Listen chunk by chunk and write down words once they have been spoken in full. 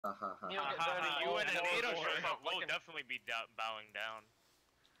ha ha ha. You know, If the UN and NATO shows up, we'll definitely be bowing down.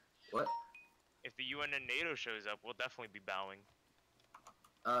 What? If the UN and NATO shows up, we'll definitely be bowing.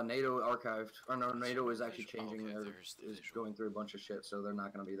 NATO archived. Or no, NATO is actually changing. Okay, is going through a bunch of shit, so they're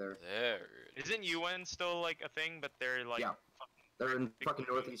not gonna be there. There. Isn't UN still like a thing? But they're like. Yeah. They're in fucking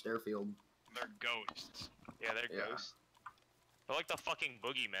Northeast Airfield. They're ghosts. Yeah, they're ghosts. They're like the fucking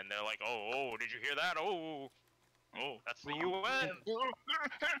boogeymen. They're like, oh, did you hear that? Oh, that's the UN.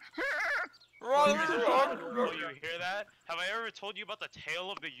 Oh, you hear that? Have I ever told you about the tale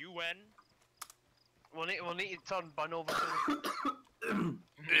of the UN? We'll need to turn Bun over to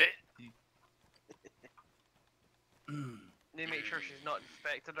Need to make sure she's not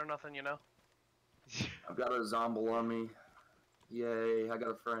infected or nothing, you know? I've got a zombie on me. Yay, I got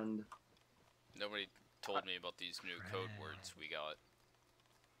a friend. Nobody told me about these new code words we got.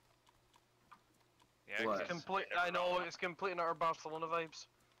 Yeah, What? It's complete. I know it's completing our Barcelona vibes.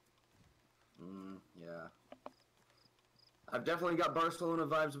 Yeah. I've definitely got Barcelona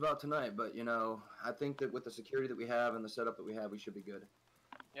vibes about tonight, but you know, I think that with the security that we have and the setup that we have, we should be good.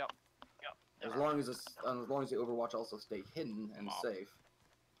 Yep. As long as the Overwatch also stay hidden and safe.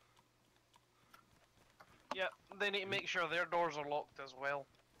 Yep. They need to make sure their doors are locked as well.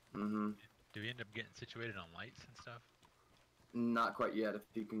 Mm-hmm. Do we end up getting situated on lights and stuff? Not quite yet. If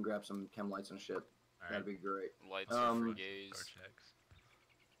you can grab some chem lights and shit, that'd be great. Lights are for gays. Checks.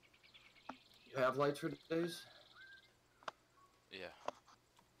 You have lights for days? Yeah.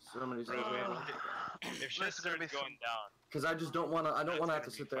 Somebody's If shit starts going down. Because I just don't want to. I don't want to have to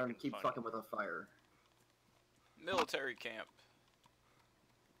That's sit gonna there be and keep fucking fucking with a fire. Military camp.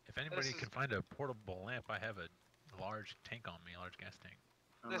 If anybody can find a portable lamp, I have a large tank on me, a large gas tank.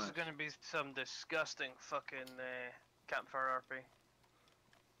 This is gonna be some disgusting fucking campfire RP.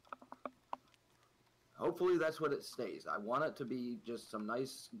 Hopefully that's what it stays. I want it to be just some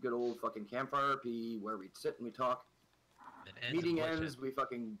nice, good old fucking campfire RP where we sit and we talk. Meeting ends, we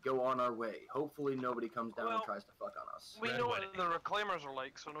fucking go on our way. Hopefully nobody comes down and tries to fuck on us. We know what the reclaimers are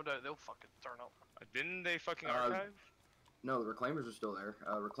like, so no doubt they'll fucking turn up. Didn't they fucking archive? No, the reclaimers are still there.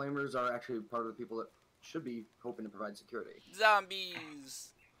 Reclaimers are actually part of the people that should be hoping to provide security.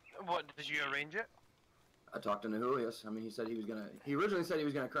 Zombies! What, did you arrange it? I talked to Nahulius. I mean, he said he was gonna. He originally said he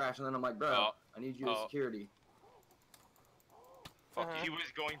was gonna crash, and then I'm like, bro, I need you as security. Fuck He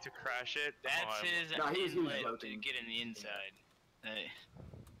was going to crash it. That's his inlet to get in the inside.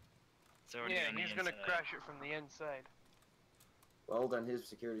 Yeah, he's gonna crash it from the inside. Well, then his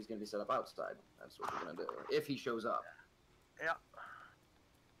security's gonna be set up outside. That's what we're gonna do if he shows up. Yeah.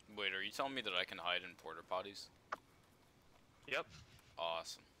 Wait, are you telling me that I can hide in porta potties? Yep.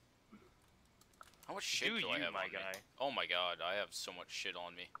 Awesome. How much shit do I have on me? Oh my god, I have so much shit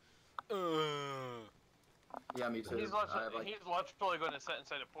on me. Yeah, me too. He's literally going to sit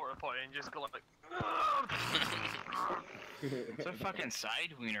inside a porta potty and just go like. That's what fucking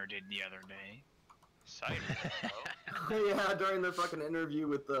Sidewiener did the other day. Yeah, during the fucking interview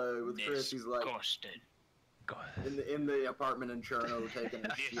with Chris, he's like, in the apartment in Cherno taking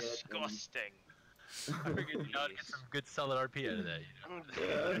a shit. Disgusting. I figured you'd get some good solid RP out of that, you know?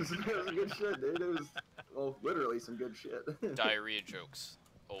 Yeah, it was good shit, dude. It was, well, literally some good shit. Diarrhea jokes.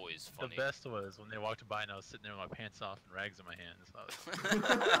 Always funny. The best was when they walked by and I was sitting there with my pants off and rags in my hands.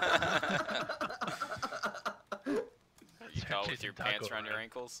 You caught with your pants around your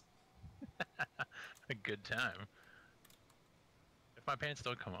ankles? A good time. If my pants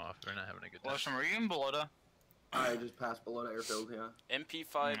don't come off, they're not having a good time. Listen, were you in Balota? I just passed below the airfield, yeah.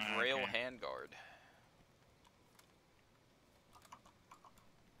 MP5 rail handguard.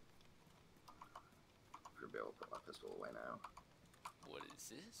 Should be able to put my pistol away now. What is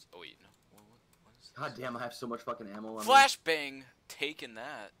this? Oh wait, no. What is this? God damn, I have so much fucking ammo on Flashbang! Taking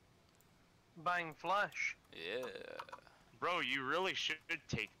that. Bang flash. Yeah. Bro, you really should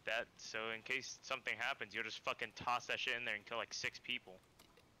take that, so in case something happens, you'll just fucking toss that shit in there and kill like 6 people.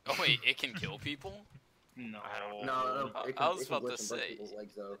 Oh wait, it can kill people? No. No, I was about to say.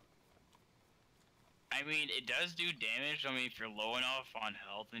 Legs, though. I mean, it does do damage. I mean, if you're low enough on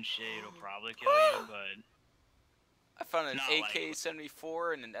health and shit, it'll probably kill you, but... I found an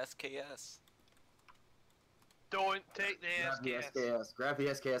AK-74 and an SKS. Don't take the SKS. Grab the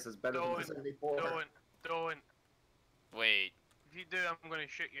SKS is better than the 74. Don't. Wait. If you do, I'm gonna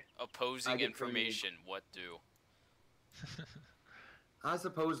shoot you. Opposing information. What do? I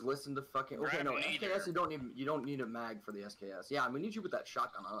suppose listen to fucking. Okay, no, SKS. You don't need a mag for the SKS. Yeah, we need you with that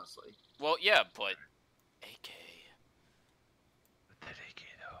shotgun, honestly. Well, yeah, but AK. With that AK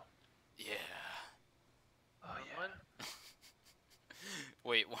though. Yeah. Oh yeah.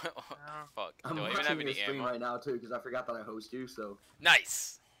 Wait, what? Fuck. I'm do I even watching have any your stream ammo? right now too, because I forgot that I host you. So.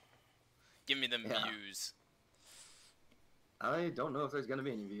 Nice. Give me them views. I don't know if there's gonna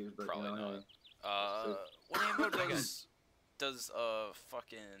be any views, but probably you know, not. What ammo does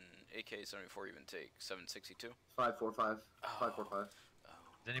fucking AK-74 even take? 762? 545. 545.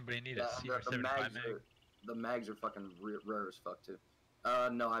 Does anybody need a the CR75 mags mag? The mags are fucking rare as fuck too.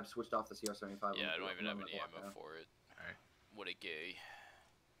 No, I've switched off the CR75. Yeah, I don't even have any ammo for it. Alright. What a gay.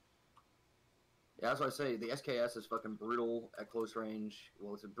 Yeah, that's what I say. The SKS is fucking brutal at close range.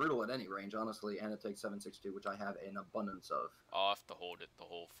 Well, it's brutal at any range, honestly, and it takes 7.62, which I have an abundance of. I'll have to hold it the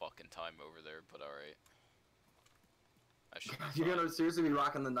whole fucking time over there, but alright. You're gonna seriously be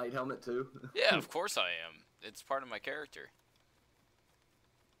rocking the night helmet too? Yeah, of course I am. It's part of my character.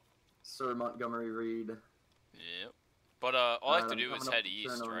 Sir Montgomery Reed. Yep. But all I have to do is head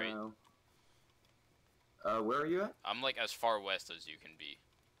east, right? Where are you at? I'm like as far west as you can be.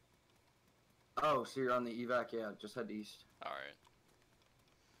 Oh, so you're on the evac? Yeah, just head east. Alright.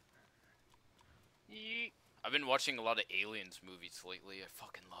 I've been watching a lot of Aliens movies lately. I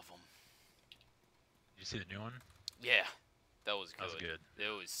fucking love them. Did you see the new one? Yeah, that was good. That was good. It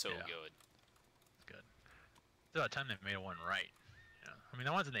was so good. It's good. It's about time they made one right. You know? I mean,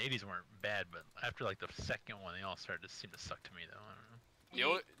 the ones in the 80s weren't bad, but after like the second one, they all started to seem to suck to me, though. I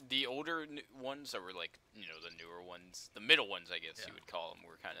don't know. The older ones that were like, you know, the newer ones, the middle ones, I guess you would call them,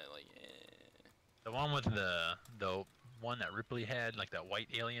 were kind of like, The one with the one that Ripley had, like that white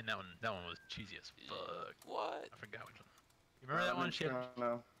alien, that one was cheesy as fuck. What? I forgot which one. You remember that one? She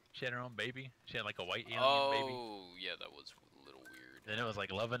had her own baby. She had like a white alien baby. Oh, yeah, that was a little weird. Then it was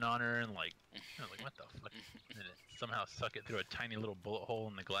like loving on her and like, I was like, what the fuck? And then it somehow suck it through a tiny little bullet hole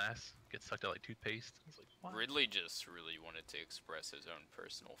in the glass. Gets sucked out like toothpaste. I was like, what? Ridley just really wanted to express his own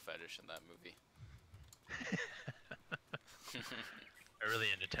personal fetish in that movie. I'm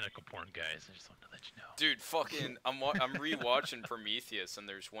really into tentacle porn, guys. I just wanted to let you know. Dude, fucking, I'm rewatching Prometheus, and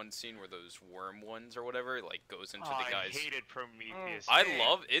there's one scene where those worm ones or whatever like goes into the guy's. I hated Prometheus. I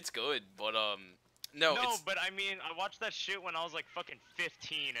love it's good, but no, but I mean, I watched that shit when I was like fucking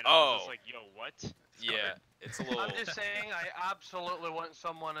 15, and I was just like, yo, what? Yeah, it's a little. I'm just saying, I absolutely want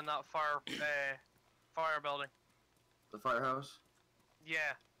someone in that fire building. The firehouse?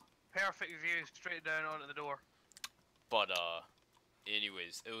 Yeah. Perfect view straight down onto the door. But,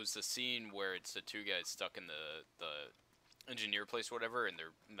 anyways, it was the scene where it's the two guys stuck in the engineer place or whatever, and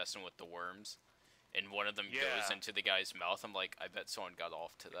they're messing with the worms, and one of them goes into the guy's mouth. I'm like, I bet someone got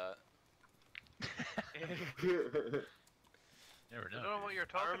off to that. Never know. I don't know what you're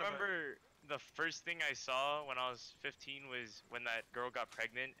talking about. I remember the first thing I saw when I was 15 was when that girl got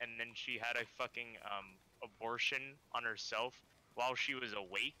pregnant, and then she had a fucking abortion on herself while she was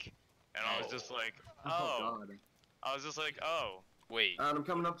awake, and I was just like, oh. God. I was just like, oh. Wait. I'm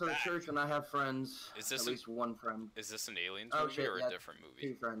coming up to the church and I have friends. Is this at least one friend? Is this an Aliens movie or a different movie?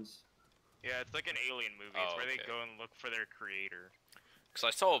 2 friends. Yeah, it's like an alien movie. It's where they go and look for their creator. Because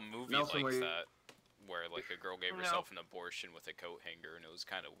I saw a movie Nelson, like that, where like a girl gave herself an abortion with a coat hanger, and it was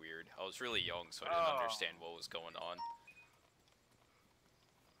kind of weird. I was really young, so I didn't understand what was going on.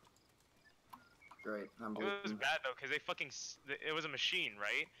 Great. It was bad though, because they fucking it was a machine,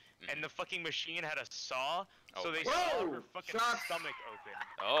 right? And the fucking machine had a saw, so they sawed her fucking stomach open.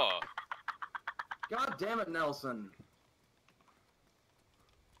 Oh. God damn it, Nelson.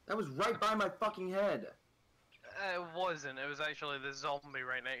 That was right by my fucking head. It wasn't. It was actually the zombie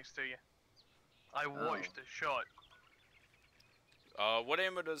right next to you. I watched the shot. What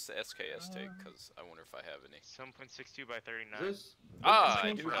ammo does the SKS take? Because I wonder if I have any. 7.62 by 39.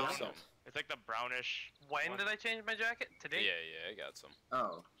 I do have some. It's like the brownish. When did I change my jacket? Today? Yeah, I got some.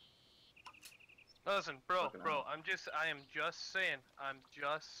 Oh. Listen, bro, I am just saying,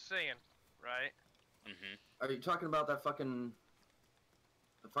 right? Are you talking about that fucking...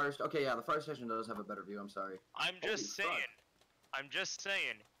 The fire station? Okay, yeah, the fire station does have a better view, I'm sorry. I'm just saying,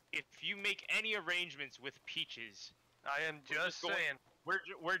 if you make any arrangements with Peaches... I am just saying.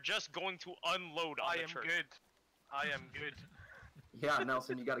 We're just going to unload on the church. I am good. Yeah,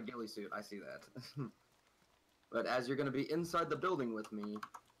 Nelson, you got a ghillie suit, I see that. But as you're gonna be inside the building with me...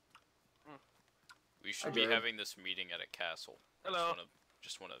 We should be having this meeting at a castle. Hello.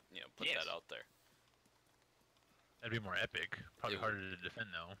 Just wanna, you know, put that out there. That'd be more epic. Probably harder to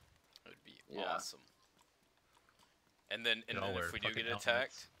defend though. It would be awesome. And then if we do get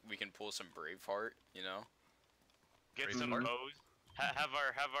attacked, we can pull some Braveheart, you know? Get some bows. Have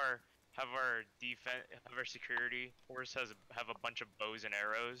our security force have a bunch of bows and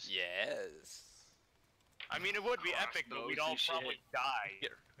arrows. Yes. I mean, it would be epic, but we'd all probably die.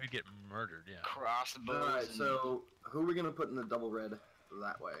 We'd get murdered, yeah. Crossbows. Alright, so who are we gonna put in the double red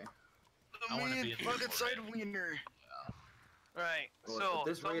that way? I want to be fucking side wiener. Right. Well, So at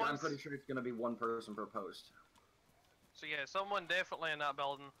this rate, I'm someone's- pretty sure it's gonna be one person per post. So yeah, someone definitely in that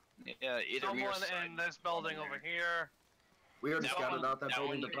building. Yeah, either me or Someone in this building over here. We already That scouted one- out that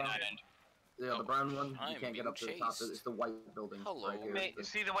building. The one's brown, that end. yeah, the brown one. I'm You can't get being up to the top. chased. It's the white building Hello. right here. Mate,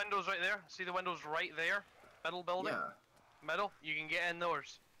 see the windows right there? See the windows right there? Middle building? Yeah. Middle? You can get in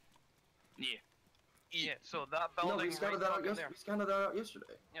those. Yeah. Yeah, so that No, building we scouted right that out. fucking there. We scouted that out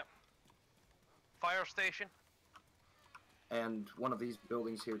yesterday. Fire station. And one of these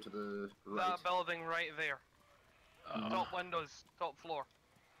buildings here to the right. That building right there. Top windows, top floor.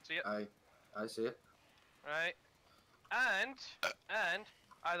 See it? I see it. Right? And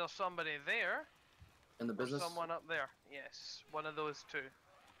either somebody there In the or business. someone up there. Yes, one of those two.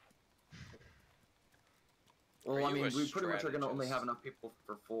 Well, Are I you mean, a we pretty much are gonna only strategist? have enough people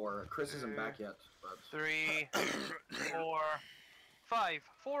for 4. Chris isn't back yet, but 3, 4, 5.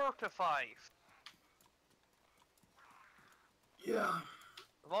 4 to 5. yeah.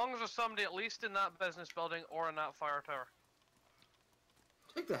 As long as there's somebody at least in that business building or in that fire tower.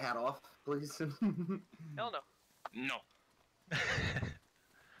 Take the hat off, please. Hell no. No.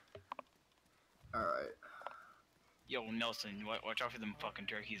 All right. Yo, Nelson, watch out for them fucking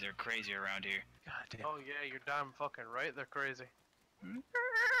turkeys. They're crazy around here. God damn. Oh yeah, you're damn fucking right. They're crazy.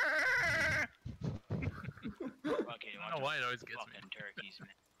 Okay, I don't know why it always gets me. fucking turkeys, man.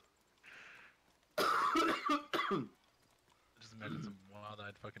 Just imagine some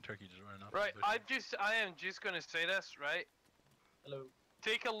wild-eyed fucking turkey just running off. Right, the bush. I am just gonna say this, right? Hello.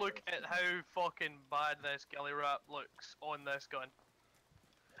 Take a look at how fucking bad this ghillie wrap looks on this gun.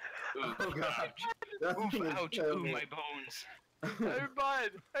 Ooh, Oh god. That Oof, thing is ouch, ooh, terrible. my bones. How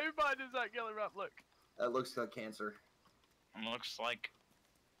bad does that ghillie wrap look? That looks like cancer. Looks like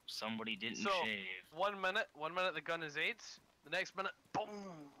somebody didn't So- shave. 1 minute the gun is AIDS. The next minute,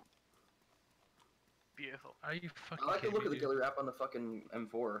 boom. Beautiful. Are you fucking I like the kidding look me, of the dude? ghillie wrap on the fucking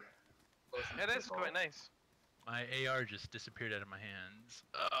M4. It is quite nice. My AR just disappeared out of my hands.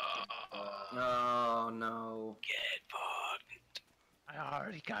 Oh no. Get fucked. I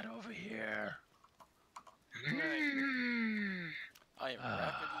already got over here. I am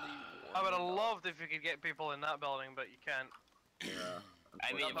rapidly. I would have warming up. loved if you could get people in that building, but you can't. Yeah.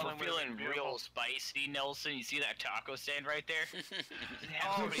 I mean, if That we're building feeling would've been real beautiful. spicy, Nelson, you see that taco stand right there?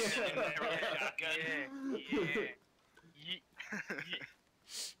 Oh, Somebody sitting there with a yeah, shotgun. yeah.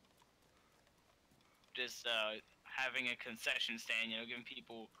 Just having a concession stand, you know, giving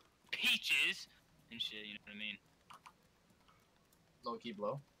people peaches and shit, you know what I mean? Low key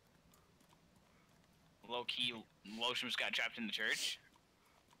blow. Low key, Lotion just got trapped in the church.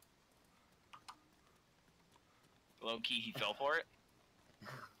 Low key, he fell for it.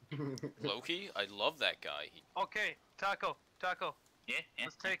 Loki, I love that guy. Okay, Taco. Yeah, yeah.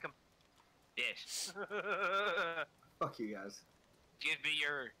 Let's take him. Yes. Fuck you guys. Give me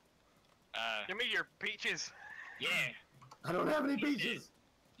your, Give me your peaches. yeah, I don't have any peaches.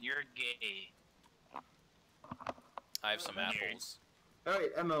 you're gay. I have some apples. All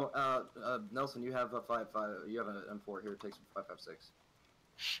right, Mo. Nelson, you have a 5.5. You have an M4 here. Take some 5.56.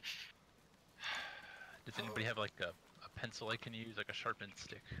 Does anybody have like a pencil I can use, like a sharpened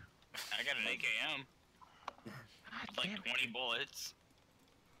stick? I got an AKM. Like damn it. 20 bullets.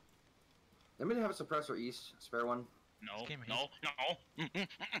 Anybody have a suppressor east? Spare one. No, This game no, no.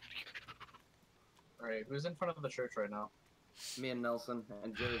 Alright, who's in front of the church right now? Me and Nelson,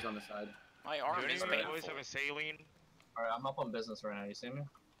 and Jerry's on the side. My Do arm any is of you painful. boys have a saline? Alright, I'm up on business right now. You see me?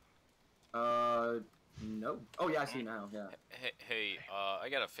 No. Oh yeah, I see now. Yeah. Hey, I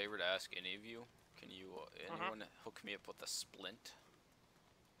got a favor to ask any of you. Can you, anyone hook me up with a splint?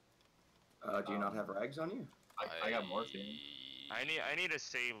 Do you not have rags on you? I got morphine. I need a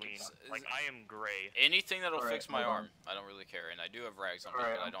saline. Like I am gray. Anything that'll Alright, fix my hold on. arm. I don't really care, and I do have rags on me,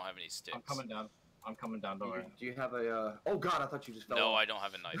 Alright, but I don't have any sticks. I'm coming down. Don't worry. Do you have a? Oh god, I thought you just fell. No, off. I don't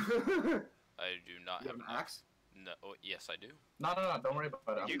have a knife. you I do not have an a knife. axe? No, oh, yes, I do. No, don't worry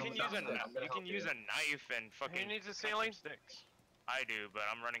about it. I'm You can coming use a down. I'm gonna you can help use a knife and fucking. Who needs a cut some saline? sticks. I do, but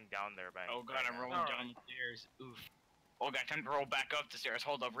I'm running down there, bang. Oh god, I'm rolling Alright. down the stairs. Oof. Oh god, time to roll back up the stairs.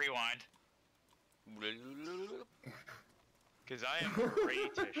 Hold up, rewind. Cause I am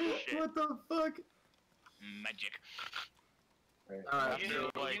great to shit. What the fuck? Magic. Alright, You so,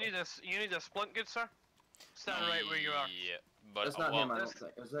 need a splint, good sir. Stand right where you are. Yeah, but that's not well, him. I don't this-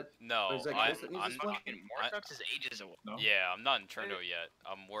 think. Is that? no, is that I'm, Chris that needs I'm a splint? Fucking Morcrox is ages away. No? yeah, I'm not in Turno yet.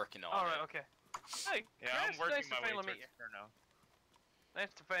 I'm working on All right, it. okay. Hey, Yeah, Chris, I'm working nice my to way finally towards meet you. Turno.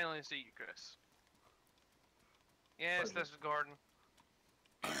 Nice to finally see you, Chris. Yes, this is Gordon.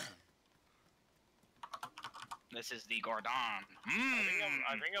 This is the Gordon.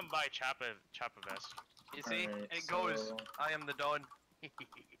 I think I'm by Chapa Vest. You see, Alright, it goes. so- I am the Dawn.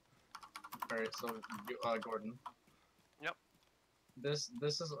 Alright, so Gordon. Yep. This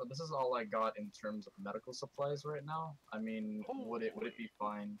is all I got in terms of medical supplies right now. I mean, would it be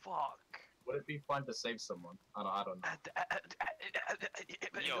fine? Fuck. Would it be fine to save someone? I don't know.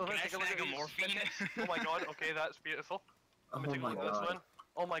 Yo, can I Take a look snag at a these. morphine? Oh my god, okay, that's beautiful. Oh Let me take a my look at this god. one.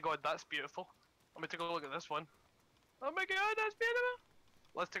 Oh my god, that's beautiful. Let me take a look at this one. Oh my god, that's beautiful.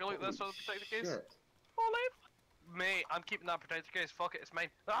 Let's take a look at this one, Holy protector case. shit. Holy mate, I'm keeping that protector case. Fuck it, it's mine.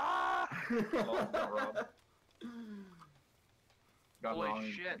 Ah! Got Holy wrong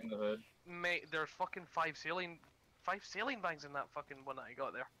shit. in the hood. Mate, there's fucking five sailing bags in that fucking one that I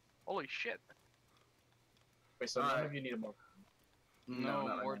got there. Holy shit. Wait, so none Alright. of you need a more. No,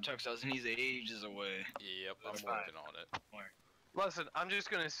 not more right Tux doesn't. He's ages away. Yep, I'm That's fine. working on it. Listen, I'm just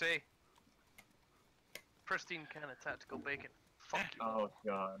gonna say, pristine can of tactical bacon. Fuck you. Oh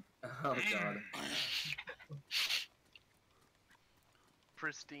god. now. Oh god.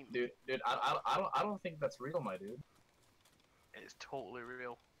 Pristine. Dude, I don't think that's real, my dude. It's totally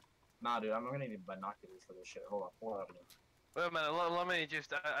real. Nah, dude, I'm gonna need binoculars for this shit. Hold on. Wait a minute, let me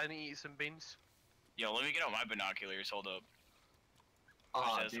just, I need to eat some beans. Yo, let me get out my binoculars. Hold up.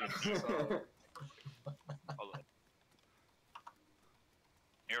 Ah, Watch dude. this. So, Hold up.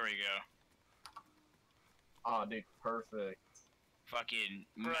 Here we go. ah, dude, perfect. Fucking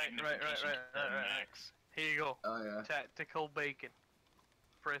Right. magnification to the max. Here you go. Oh yeah. Tactical bacon.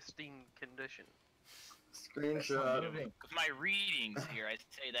 Pristine condition. Screenshot. Moving. With my readings here, I'd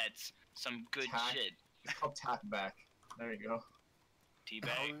say that's some good Tack. shit. It's called tack back. There you go. Teabag.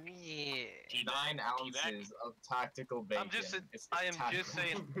 Oh yeah. 9 ounces of tactical bacon. I am tactical. just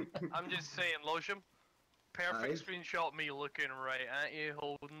saying. I'm just saying, Losham. Perfect Aye. screenshot of me looking right at you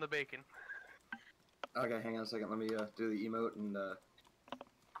holding the bacon. Okay, hang on a second. Let me do the emote and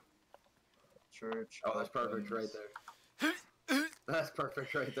Church. oh, that's perfect right there. That's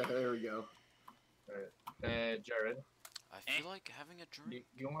perfect right there. There we go. Jared, I feel like having a do drink.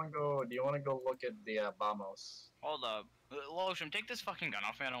 you want to go? Do you want to go look at the Bamos? Hold up. Losham, take this fucking gun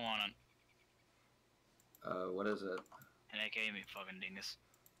off me. I don't want it. What is it? An AK, me fucking dingus.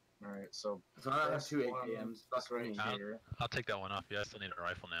 All right, so So I have first 2 one, AKMs. that's Fuck right me. here. I'll take that one off. Yeah, I still need a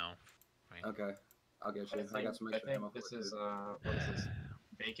rifle now. Okay, I'll get you. I got some I extra think ammo for this it, is too. what is this?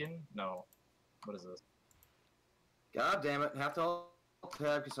 Bacon? No. What is this? God damn it! Have to alt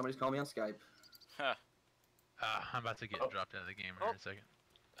tab because somebody's calling me on Skype. Huh. I'm about to get Oh. dropped out of the game here in a second.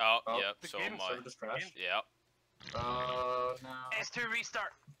 Oh, Oh, yep, the so game am I. Server just crashed. Yep. Oh no. S2 restart.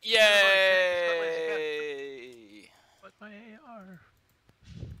 Yay! What's my AR?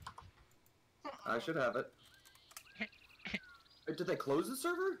 I should have it. Wait, did they close the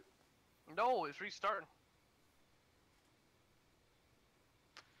server? No, it's restarting.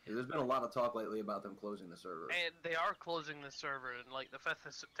 There's been a lot of talk lately about them closing the server. And they are closing the server in like the 5th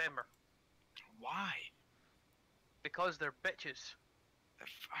of September. Why? Because they're bitches.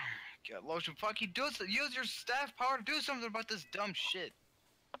 God, Losham, fucking use your staff power to do something about this dumb shit.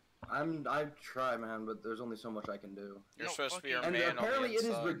 I try, man, but there's only so much I can do. You're No, supposed to be our And man apparently on the it is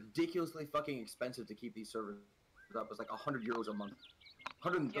inside. ridiculously fucking expensive to keep these servers up. It's like 100 euros a month.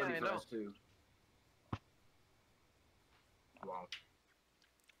 130 Yeah, I for know. S2. Wow.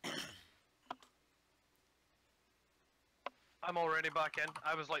 I'm already back in.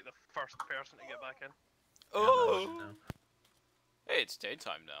 I was like the first person to get back in. Oh! No. Hey, it's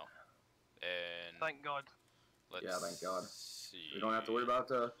daytime now. And Thank God. let's Yeah, thank God. see. We don't have to worry about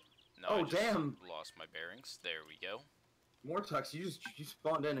No, Oh, I just damn! lost my bearings. There we go. Mortux. You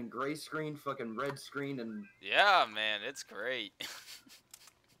spawned in gray screen, fucking red screen, and Yeah, man, it's great.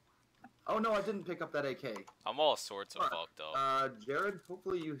 oh no, I didn't pick up that AK. I'm all sorts of Fuck. fucked up. Jared,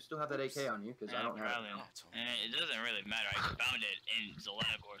 hopefully you still have that AK on you, because I don't have it. Probably. Oh, it's all- It doesn't really matter. I found it in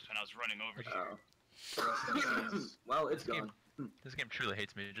Zelenogorsk when I was running over here. Oh. Well, it's This game- gone. This game truly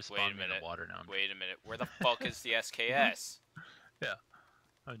hates me. It just Wait a spawned me in minute. the water now. Wait a minute. Where the fuck is the SKS?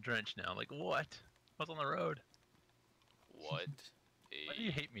 I'm drenched now. Like, what? What's on the road? What? Why do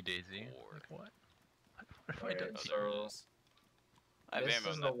you hate me, Daisy? Four. Like, what? What have I Alright, done Oh, to there you? it is. I have This ammo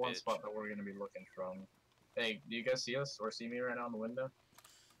is in the that one bitch. spot that we're gonna be looking from. Hey, do you guys see us or see me right now in the window?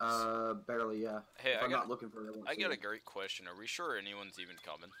 Barely, yeah. Hey, If I I'm got, not looking for it, I won't I see got a it. great question. Are we sure anyone's even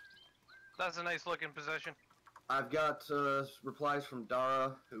coming? That's a nice looking position. I've got replies from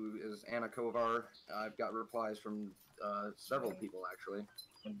Dara, who is Anna Kovar. I've got replies from several people, actually.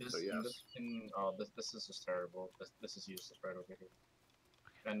 And this, So, and yes. this, oh, this is just terrible. This is useless right over here.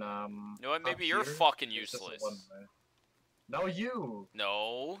 And You know what? Maybe up you're here, fucking there's just a useless. one way. No, you.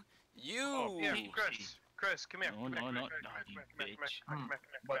 No, you. Oh, Here, Ooh. Chris. Chris, come here. No, Come here, no, come no, here, no, come you here, come here, bitch. come here, come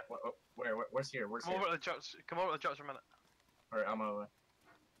here, come here. Where's here? Where's Come here? over to the church. Come over to the church for a minute. Alright, I'm over.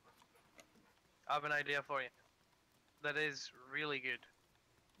 I have an idea for you. That is really good.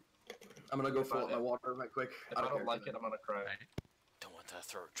 I'm gonna go If fill I- up my water right quick. If I don't like it, I'm gonna cry. Right. Don't want that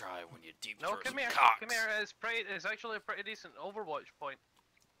throat dry when you deep No, throat come some here. cocks. Come here. It's actually a pretty decent Overwatch point.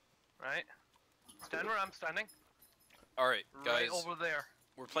 Right? Stand where I'm standing. Alright, Right guys, over there.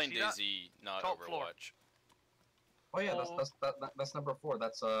 we're playing see that? DayZ, not Top Overwatch. floor. Oh yeah, Oh. that's number 4.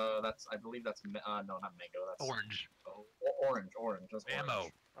 That's I believe that's no, not mango. That's Orange. oh, orange. That's Ammo.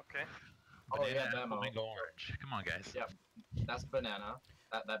 orange. Okay. Oh, Banana, yeah, apple, ammo. mango, orange. Come on, guys. Yeah. That's banana.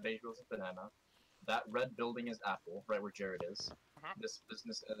 That beige is banana. That red building is apple, right where Jared is. This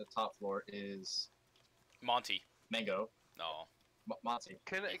business at the top floor is Monty. mango. No. Monty.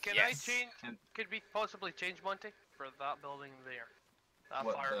 Can I Yes. change? And- Could we possibly change Monty for that building there? That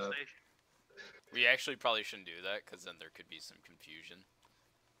What, fire the- station. We actually probably shouldn't do that, because then there could be some confusion.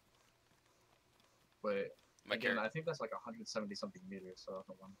 Wait. My Again, character. I think that's like 170 something meters. So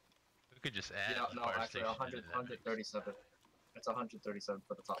hold on. We could just add Yeah, the no, fire actually station 100, into that mix. 137. It's 137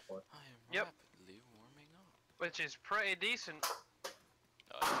 for the top floor. I am Yep. rapidly warming up. Which is pretty decent.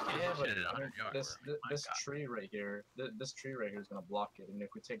 Yeah, but Shit, I mean, 100 yard this work. My this God. tree right here, this tree right here is gonna block it, and if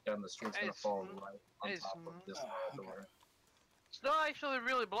we take down the tree, it's gonna It's fall n- right on it's top of this door. It's not actually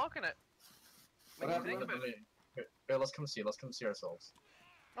really blocking it. When you What think happened? about it. Here, let's come see. Let's come see ourselves.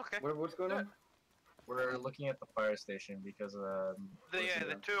 Okay. What's going on? We're looking at the fire station because The where's yeah, it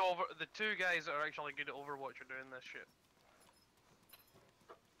the at? the two guys that are actually good at Overwatch are doing this shit.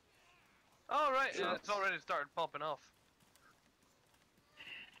 All right, Sure. it's already started popping off.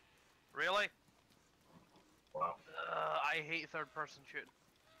 Really? Wow. I hate third-person shooting.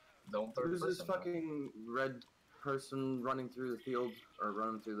 Don't third Who's this person. though. fucking red person running through the field or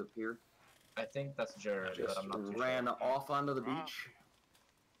running through the pier? I think that's Jared, Just but I'm not too ran sure. off onto the Wow. beach.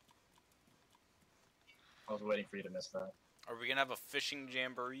 I was waiting for you to miss that. Are we gonna have a fishing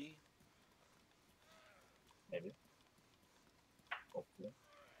jamboree? Maybe. Hopefully.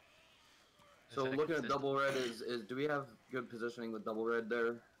 So Is that looking at consistent? double red is do we have good positioning with double red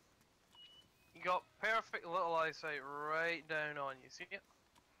there? You got perfect little eyesight right down on you. See it?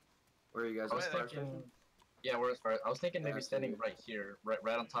 Where are you guys I was at the fire thinking. station? Yeah, where's fire? I was thinking maybe Yeah, standing absolutely. right here,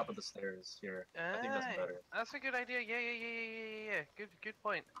 right on top of the stairs here. I think that's Aye, better. That's a good idea. Yeah. Good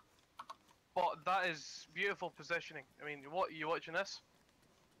point. But that is beautiful positioning. I mean, what you watching this?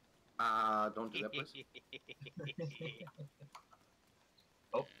 Don't do that, please.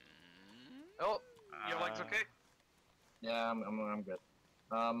 Oh. Oh, your legs okay? Yeah, I'm good.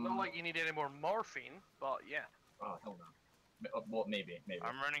 Not like you need any more morphine, but yeah. Oh hell no. Well, maybe.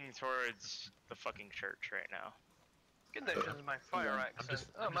 I'm running towards the fucking church right now. Conditions my fire I'm accent. just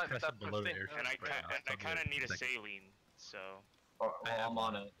Oh, my pressing bad, below 15. there. And I, Right ki- now, and I it's kind of under need a second. saline, so... Oh, I have I'm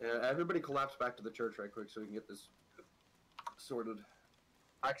on it. Yeah, everybody collapse back to the church right quick so we can get this sorted.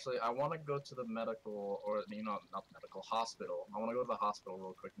 Actually, I want to go to the medical, or not medical, hospital. I want to go to the hospital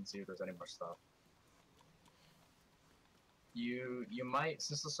real quick and see if there's any more stuff. You might,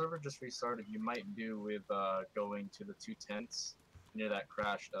 since the server just restarted, you might do with going to the 2 tents near that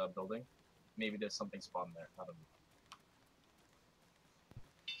crashed building. Maybe there's something spawned there. I don't know.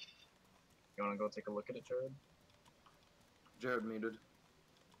 You want to go take a look at it, Jared? Jared muted.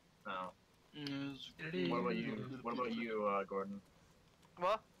 No. Mm, What about you? What about you, Gordon?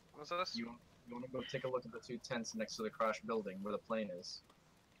 What? What's this? You want to go take a look at the 2 tents next to the crashed building where the plane is?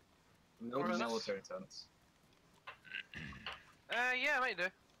 Nope. Where is The this? military tents. Yeah, I might do.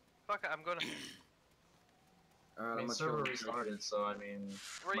 Fuck it, I'm gonna. I I'm mean, gonna server chill. restarted, so I mean,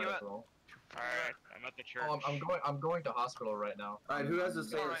 Where you might at? as well. Alright, I'm at the church. Oh, I'm going to hospital right now. Alright, who has the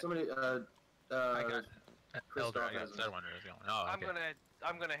same? Alright. Somebody. I got Christoph Elder. I has got it. that one. Where it's going. Oh, okay.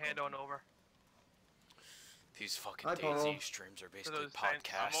 I'm gonna head on over. These fucking Hi, Paul. DayZ streams are basically those tents.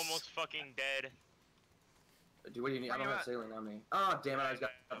 podcasts. I'm almost fucking dead. What do you need? I Where don't you have at? saline on me. Oh, damn it, I just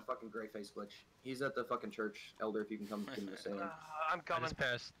got a fucking gray face glitch. He's at the fucking church. Elder, if you can come give me the saline. I'm I coming. just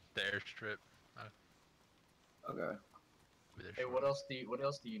passed the airstrip. Okay. Over there Hey, short. what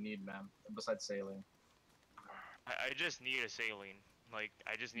else do you need, man? Besides sailing, I just need a saline. Like,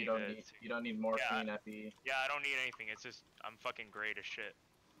 I just need you don't need morphine, epi. Yeah, I don't need anything. It's just, I'm fucking great as shit.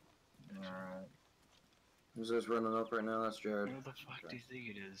 Alright. Who's this running up right now? That's Jared. Where the fuck do you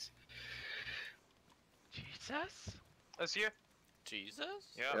think it is? Jesus. That's you. Jesus?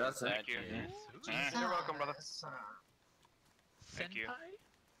 Yeah, Yeah, that's thank you. Yes. Ooh. Eh. You're welcome, brother. Thank you. Senpai?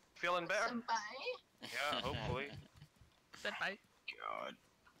 Feeling better? Yeah, hopefully. Senpai. God.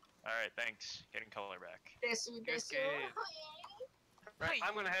 Alright, thanks. Getting color back. Good. Right,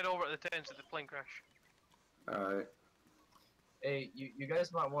 I'm gonna head over to the tents at the plane crash. Alright. Hey, you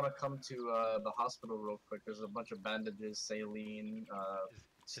guys might want to come to the hospital real quick. There's a bunch of bandages, saline,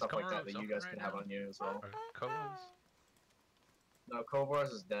 stuff like that that you guys can have on you as well. No,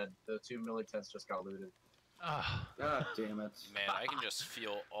 Kovar's is dead. The 2 militants just got looted. Oh. God damn it. Man, I can just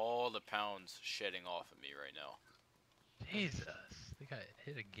feel all the pounds shedding off of me right now. Jesus, they got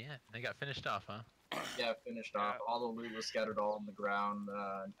hit again. They got finished off, huh? Yeah, finished off. All the loot was scattered all on the ground.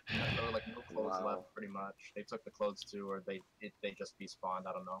 There were like no clothes left, pretty much. They took the clothes too, or they just despawned.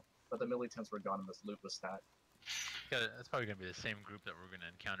 I don't know. But the militants were gone, and this loot was stacked. That's probably gonna be the same group that we're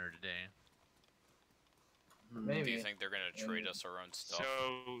gonna encounter today. Maybe. Do you think they're gonna trade us our own stuff?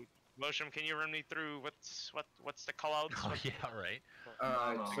 So, Mosham, can you run me through what's the callouts? Oh yeah, right.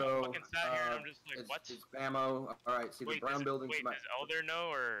 Alright, so Fucking sat here and I'm just like, what? It's ammo. Alright, see Wait, the brown buildings. Wait, does Elder know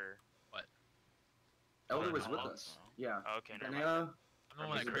or? Elder was No, with no. us. Yeah. Okay, never mind. Banana. I'm the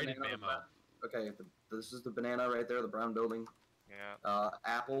one that created ammo. Okay, this is the banana right there, the brown building. Yeah,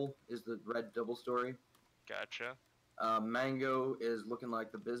 Apple is the red double story. gotcha. Mango is looking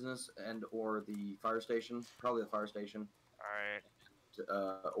like the business and or the fire station. Probably the fire station.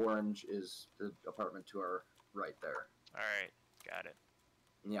 Alright, Orange is the apartment to our right there. alright, got it.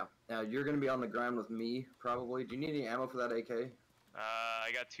 Yeah. Now you're gonna be on the ground with me probably. Do you need any ammo for that AK?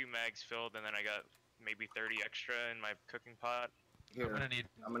 I got 2 mags filled and then I got maybe 30 extra in my cooking pot. Here. I'm gonna need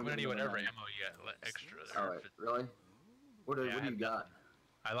give you whatever the ammo you got extra there. Alright, really? What do Yeah, you got?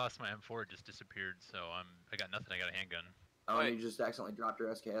 I lost my M4, it just disappeared, so I got nothing. I got a handgun. Oh, Wait. you just accidentally dropped your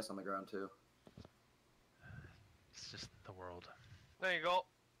SKS on the ground too. It's just the world. There you go.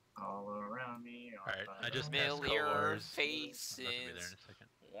 All around me. Alright, I just Familiar passed Cold faces. Wars. I'll be there in a second.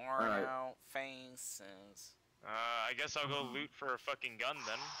 Worn Alright. out faces. I guess I'll go loot for a fucking gun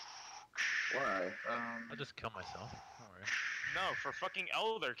then. Why? I'll just kill myself. Don't worry. No, for fucking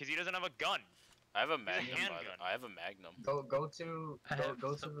Elder, because he doesn't have a gun. I have a magnum. handgun. I have a magnum. Go to the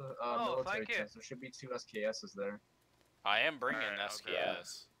military thank you. tents. There should be 2 SKSs there. I am bringing Alright, SKS.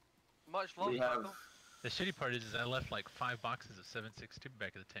 okay. Much love, We have. Michael. The shitty part is I left like 5 boxes of 7.62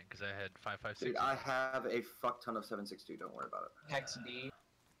 back of the tank because I had 5.56. Dude, I have a fuck ton of 7.62. Don't worry about it. Hex D.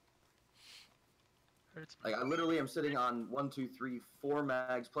 Hurts Like I literally am sitting on 1, 2, 3, 4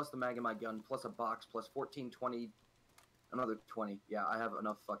 mags plus the mag in my gun plus a box plus 14, 20, another 20. Yeah, I have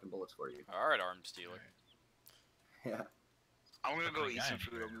enough fucking bullets for you. Alright, arms dealer. Yeah. I'm gonna go Fucking eat some guy.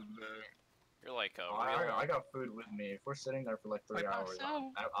 food. I'll be back. You're like a I got food with me. If we're sitting there for like 3 Like hours,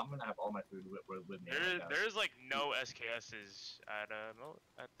 myself. I'm gonna have all my food with me. There's like no SKSs at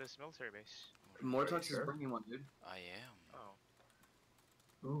this military base. Mortox sure? is bringing one, dude. I am.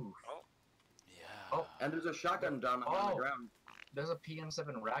 Oh. Ooh. Yeah. Oh. And there's a shotgun down on the ground. There's a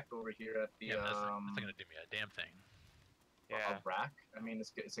PM7 rack over here at the Yeah, that's not gonna do me a damn thing. Yeah. a rack. I mean, it's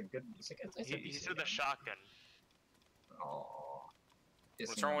good. It's a good. It's a He decent said the gun. shotgun. Oh.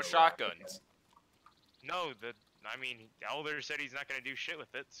 What's wrong with shotguns? No, I mean, Elder said he's not gonna do shit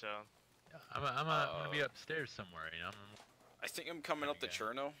with it, so. Yeah, I'm gonna be upstairs somewhere, you know. I think I'm coming up the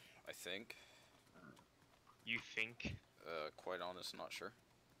Cherno. I think. You think? Quite honest, not sure.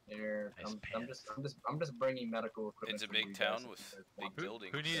 Here, Nice I'm just bringing medical equipment. It's a for big you town guys with if you guys big want.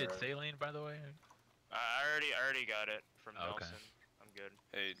 buildings. Who needed Sure. saline, by the way? I already got it from Oh, okay. Nelson. I'm good.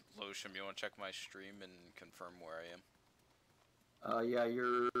 Hey, Losham, you want to check my stream and confirm where I am? Yeah,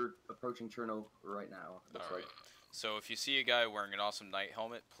 you're approaching Cherno right now. Looks Alright. like. So if you see a guy wearing an awesome night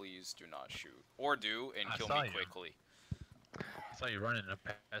helmet, please do not shoot. Or do, and I kill saw me you. quickly. I saw you running up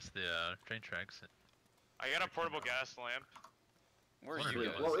past the train tracks. I got a portable gas lamp. Where are Wonderful. you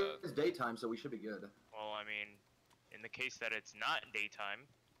Yeah, guys Well, at? it's daytime, so we should be good. Well, I mean, in the case that it's not daytime,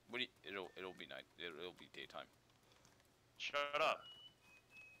 What do you, it'll be night. It'll be daytime. shut up.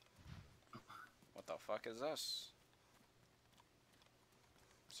 What the fuck is this?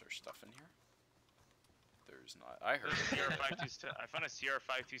 Is there stuff in here? There's not. I heard. There's a CR527. I found a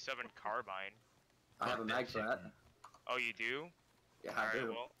CR527 carbine. I have a mag for that. Oh, you do? Yeah, I Alright, do.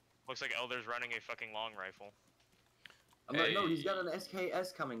 well, looks like Elder's running a fucking long rifle. I'm like, no, he's got Hey. an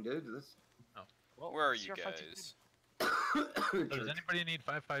SKS coming, dude. This. Where are you CR527. guys? So does anybody need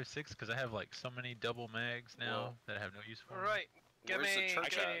 5.56? Because I have like so many double mags now that I have no use for. Alright, give Where's the me, church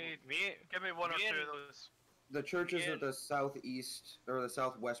give at? me, give me one or me two and- of those. The church is Yeah. at the southeast or the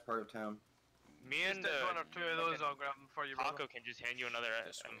southwest part of town. Me Just and take one or two of those, I'll grab them for you, brother. Paco can just hand you another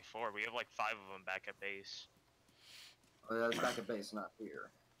This way. M4. We have like 5 of them back at base. Oh, that's back at base, not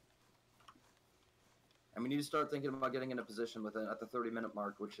here. And we need to start thinking about getting in a position with it at the 30-minute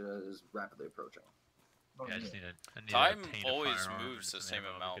mark, which is rapidly approaching. Oh, Yeah, I yeah. just need to. I need Time to obtain a always firearm moves and the some same ammo,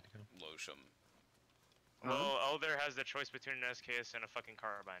 I'll amount, be good to go. Losham. Well, Elder has the choice between an SKS and a fucking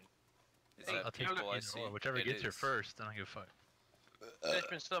carbine. Is Hey, that I'll take people I either see? or, whichever It gets here is. first. I don't give a fuck. Finish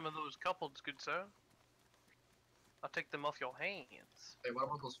me some of those coupled, good sir. I'll take them off your hands. Hey, what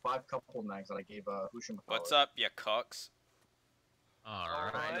about those 5 couple mags that I gave Hushim? What's up, ya cucks?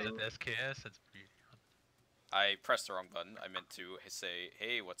 Alright, Alright. is that the SKS? That's beautiful. I pressed the wrong button. I meant to say,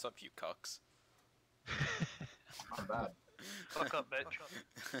 hey, what's up, you cucks? Not bad. Fuck up, bitch.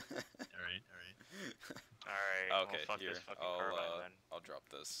 Alright. Alright, Okay, well, fuck here. this fucking carbine I'll drop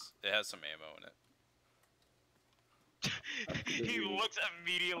this. It has some ammo in it. then. He looks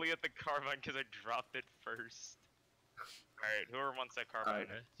immediately at the carbine because I dropped it first. Alright, whoever wants that carbine?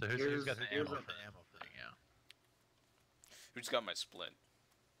 Alright, so who's got the here's ammo a- for the ammo thing, yeah. Who's got my splint?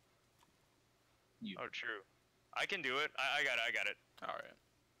 Oh, true. I can do it. I got it. Alright.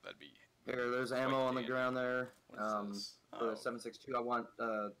 That'd be... Here, there's ammo on the dandy. ground there. What's this? For Oh, the 7.62, I want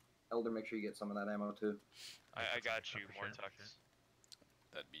Elder. Make sure you get some of that ammo too. I got you, For sure. Mortux.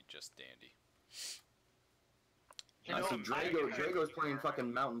 that'd be just dandy. You I know, see I'm Drago's playing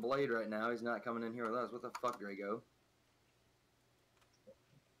fucking Mountain Blade right now. He's not coming in here with us. What the fuck, Drago?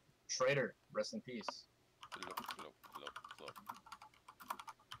 Traitor, rest in peace. Look.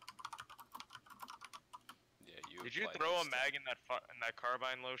 Yeah, Did you apply throw that a mag in that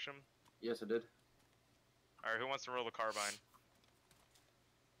carbine, Losham? Yes, I did. Alright, who wants to roll the carbine?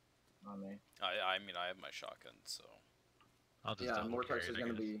 Not me. I mean, I have my shotgun, so... I'll just Yeah, double Mortex carry is it, I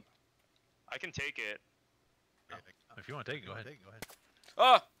gonna guess. be. I can take it. If you want to take it, go ahead.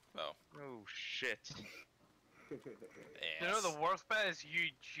 Ah! Oh. Oh shit. You know the worst part is you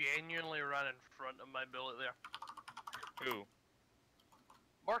genuinely ran in front of my bullet there. Who?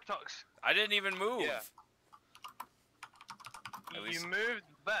 Mortux, I didn't even move! Yeah. At you least- moved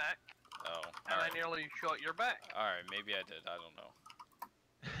back, Oh, and alright. I nearly shot your back. Alright, maybe I did, I don't know.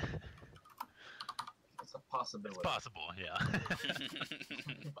 It's a possibility. It's possible, yeah.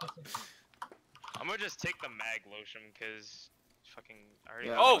 I'm gonna just take the mag, Losham, because fucking. I already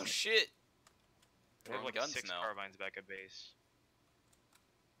Yeah. have Oh, like- shit! I have Wrong like guns 6 now. carbines back at base.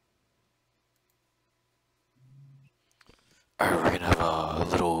 Alright.